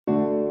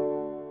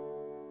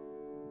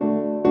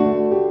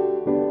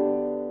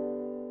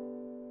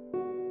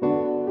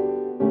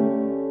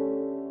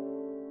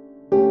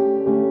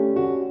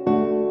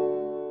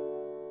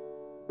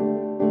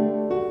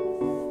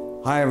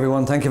Hi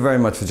everyone, thank you very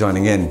much for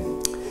joining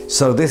in.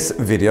 So this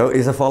video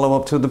is a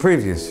follow-up to the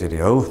previous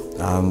video.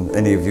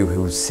 Any of you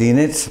who've seen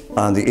it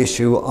on the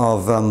issue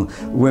of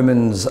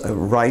women's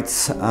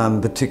rights,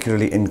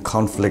 particularly in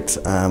conflict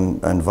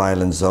and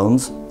violent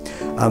zones.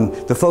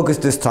 The focus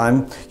this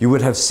time, you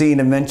would have seen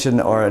a mention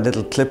or a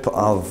little clip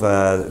of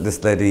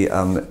this lady,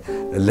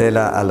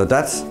 Laila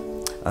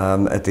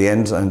Alodaat, at the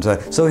end. And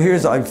so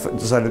I've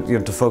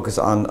decided to focus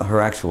on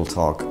her actual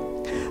talk.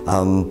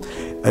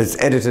 It's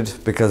edited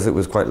because it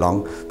was quite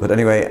long, but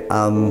anyway,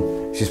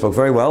 she spoke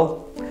very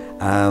well.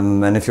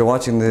 And if you're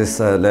watching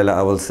this, Laila,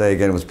 I will say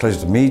again, it was a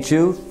pleasure to meet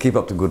you. Keep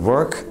up the good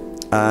work.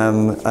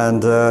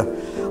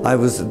 I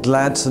was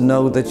glad to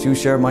know that you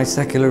share my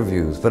secular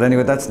views. But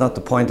anyway, that's not the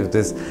point of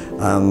this.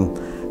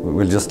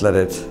 We'll just let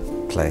it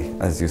play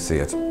as you see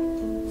it.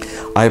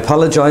 I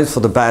apologize for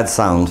the bad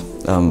sound,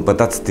 but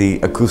that's the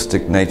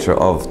acoustic nature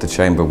of the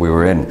chamber we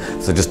were in.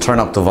 So just turn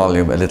up the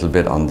volume a little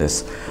bit on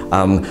this.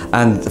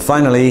 And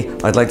finally,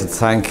 I'd like to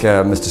thank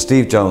Mr.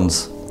 Steve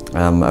Jones,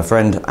 a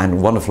friend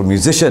and wonderful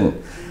musician,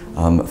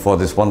 for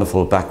this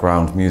wonderful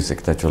background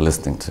music that you're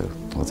listening to.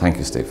 Well, thank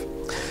you, Steve.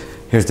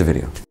 Here's the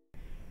video.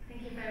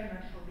 Thank you very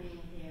much for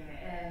being here,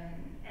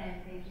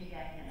 and thank you,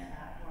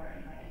 Laila, for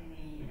inviting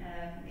me.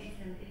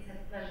 It's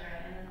a pleasure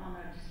and an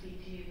honor to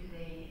speak to you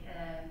today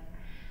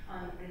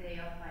on the Day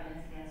of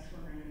Violence Against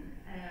Women.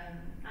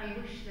 I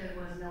wish there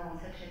was no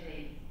such a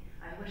day.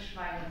 I wish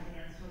violence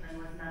against women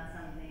was not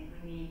something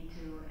we need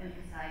to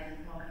emphasize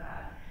and talk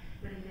about,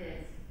 but it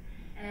is.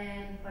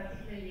 And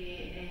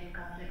particularly in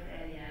conflict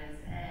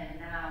areas, and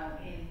now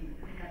in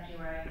the country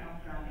where I come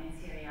from, in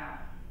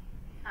Syria,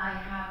 I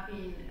have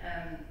been,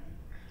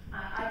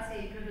 I'd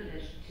say,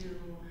 privileged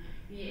to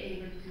be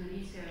able to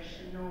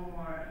research and know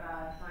more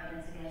about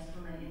violence against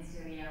women in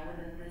Syria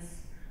within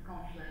this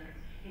conflict,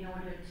 in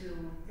order to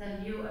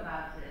tell you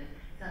about it,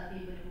 tell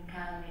people who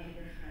can make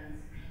a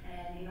difference,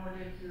 and in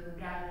order to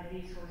gather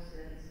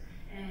resources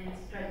and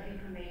spread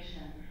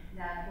information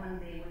that one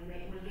day will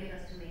get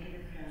us to make a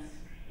difference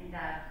in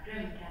that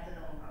grim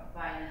catalog of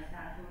violence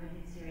that women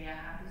in Syria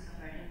have to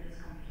suffer in this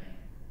conflict.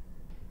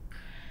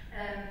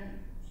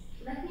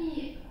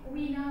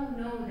 We now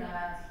know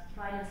that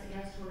violence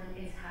against women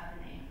is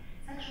happening.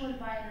 Sexual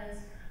violence,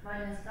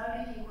 violence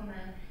targeting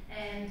women,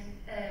 and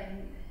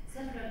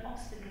several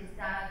obstacles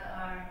that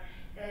are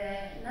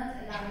not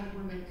allowing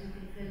women to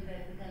fulfill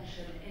their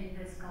potential in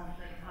this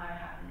conflict are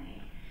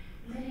happening.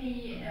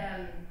 Many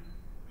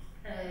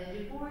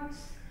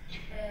reports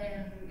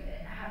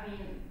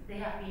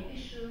have been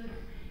issued.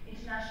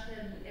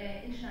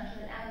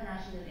 International and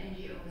national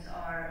NGOs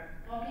are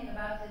talking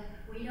about it.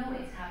 We know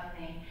it's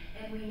happening,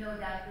 and we know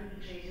that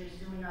perpetrators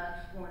do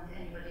not want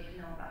anybody to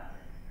know about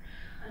it.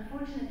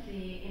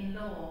 Unfortunately, in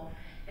law,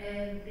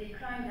 the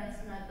crime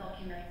that's not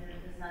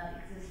documented does not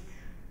exist.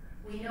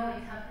 We know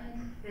it happened.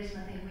 There's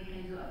nothing we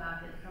can do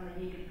about it from a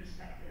legal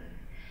perspective.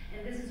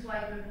 And this is why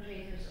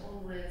perpetrators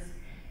always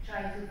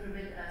try to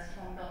prevent us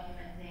from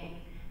documenting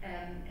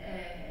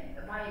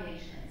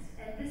violations.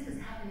 And this is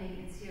happening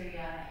in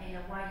Syria in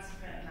a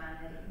widespread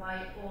manner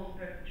by all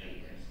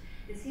perpetrators.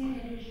 The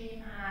Syrian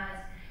regime has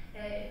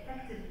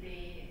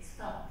effectively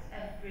stopped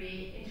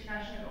every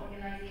international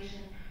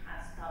organization,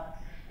 has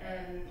stopped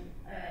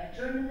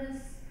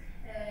journalists,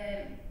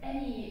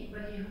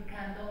 anybody who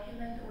can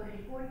document or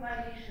report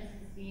violations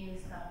is being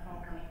stopped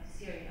from coming to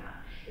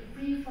Syria. If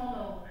we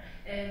follow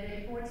the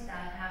reports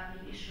that have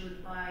been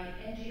issued by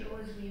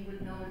NGOs, we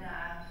would know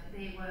that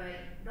they were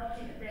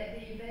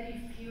the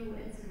very few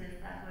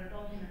incidents that were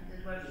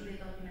documented were either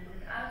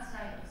documented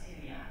outside of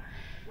Syria,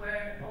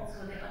 where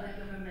also the other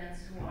governments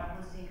who are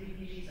hosting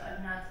refugees are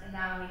not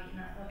allowing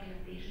enough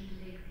documentation to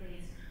take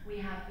place. We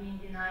have been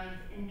denied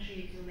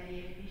entry to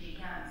many refugee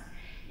camps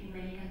in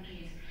many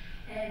countries.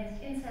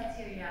 And inside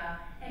Syria,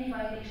 any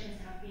violations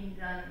have been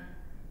done,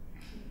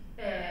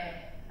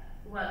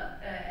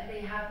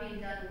 they have been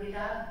done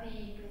without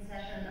the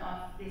concession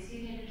of the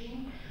Syrian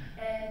regime,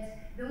 and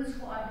those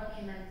who are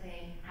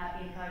documenting have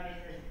been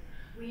targeted.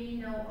 We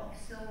know of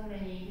so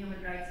many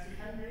human rights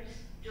defenders,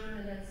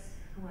 journalists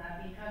who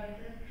have been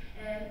targeted,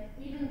 and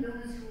even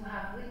those who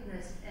have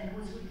witnessed and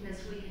whose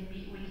witness we can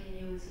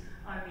use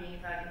are being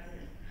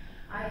targeted.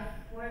 I've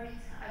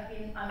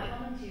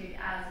volunteered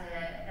as a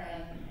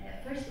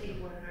first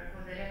aid worker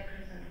for the Red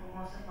Crescent for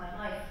most of my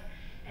life,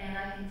 and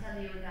I can tell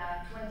you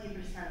that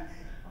 20%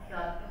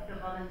 of the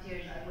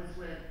volunteers I was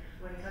with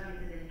were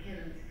targeted and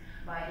killed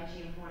by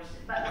regime forces.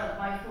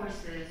 By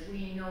forces,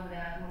 we know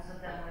that most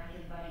of them were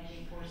killed by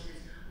regime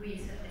forces.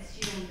 We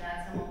assume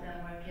that some of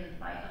them were killed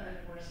by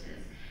other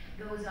forces.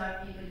 Those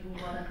are people who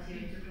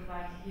volunteered to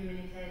provide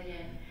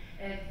humanitarian,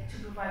 to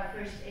provide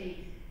first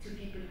aid to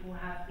people who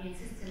have been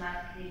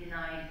systematically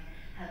denied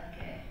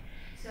healthcare.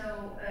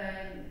 So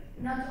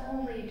not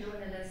only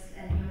journalists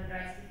and human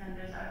rights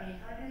defenders are being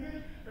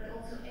targeted, but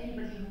also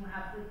anybody who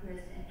have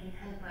witnessed and can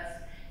help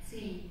us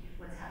see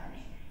what's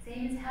happening.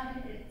 Same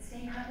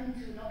happened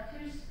to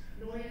doctors,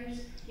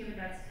 lawyers, human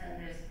rights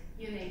defenders,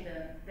 you name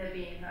them, they're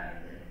being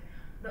targeted.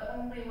 The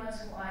only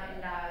ones who are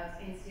allowed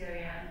in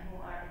Syria and who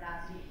are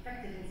allowed to be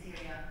effective in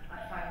Syria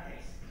are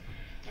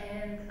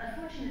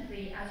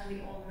Unfortunately, as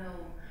we all know,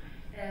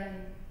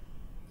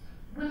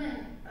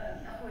 women,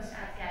 of course,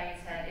 as Gary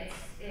said,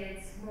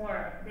 it's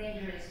more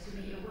dangerous to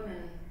be a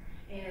woman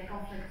in a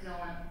conflict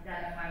zone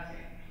than a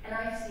fighter. And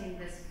I've seen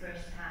this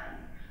firsthand.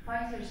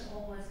 Fighters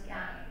always,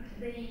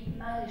 they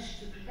manage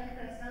to protect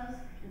themselves,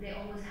 and they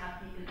always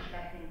have people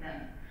protecting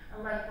them.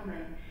 Unlike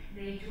women,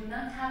 they do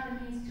not have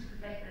the means to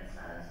protect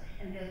themselves,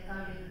 and they're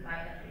targeted by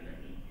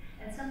everybody.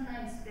 And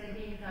sometimes they're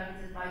being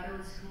targeted by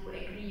those who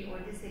agree or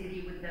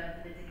disagree with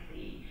them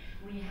politically.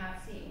 We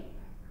have seen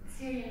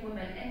Syrian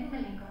women and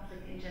women in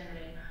conflict in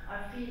general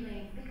are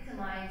feeling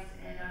victimized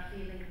and are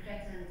feeling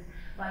threatened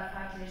by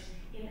fighters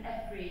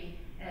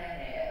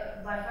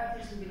by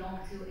fighters who belong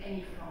to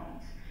any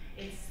front.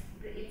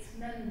 It's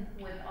men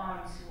with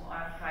arms who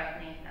are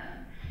frightening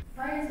them.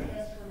 Violence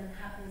against women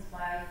happens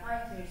by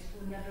fighters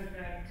who never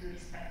learn to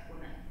respect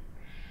women.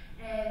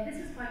 And this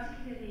is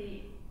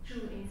particularly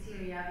true in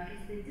Syria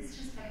because the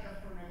disrespect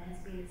of women has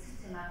been a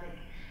systematic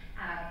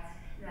act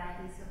that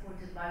is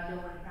supported by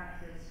law and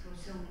practice for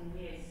so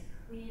many years.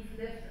 We've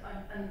lived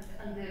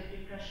under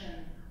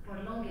repression for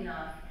long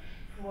enough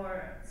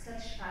for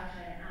such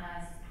pattern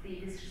as the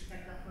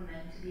disrespect of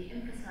women to be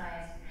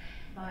emphasized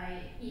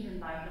even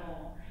by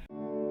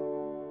law.